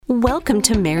Welcome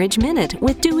to Marriage Minute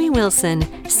with Dewey Wilson,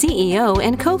 CEO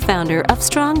and co-founder of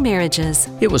Strong Marriages.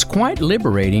 It was quite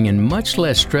liberating and much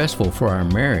less stressful for our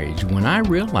marriage when I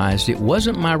realized it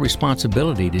wasn't my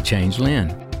responsibility to change Lynn.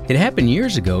 It happened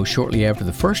years ago, shortly after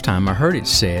the first time I heard it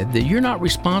said that you're not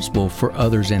responsible for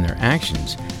others and their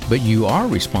actions, but you are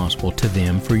responsible to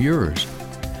them for yours.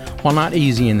 While not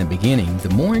easy in the beginning,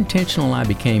 the more intentional I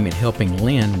became at helping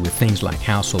Lynn with things like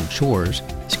household chores,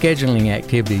 scheduling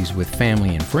activities with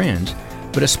family and friends,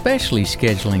 but especially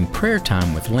scheduling prayer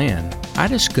time with Lynn, I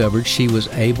discovered she was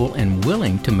able and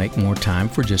willing to make more time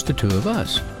for just the two of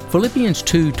us. Philippians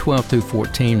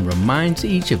 2:12-14 reminds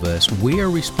each of us we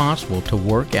are responsible to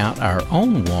work out our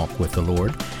own walk with the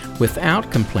Lord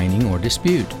without complaining or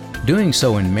dispute. Doing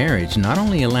so in marriage not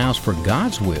only allows for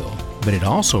God's will, but it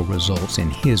also results in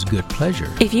His good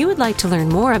pleasure. If you would like to learn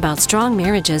more about Strong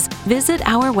Marriages, visit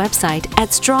our website at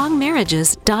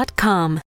strongmarriages.com.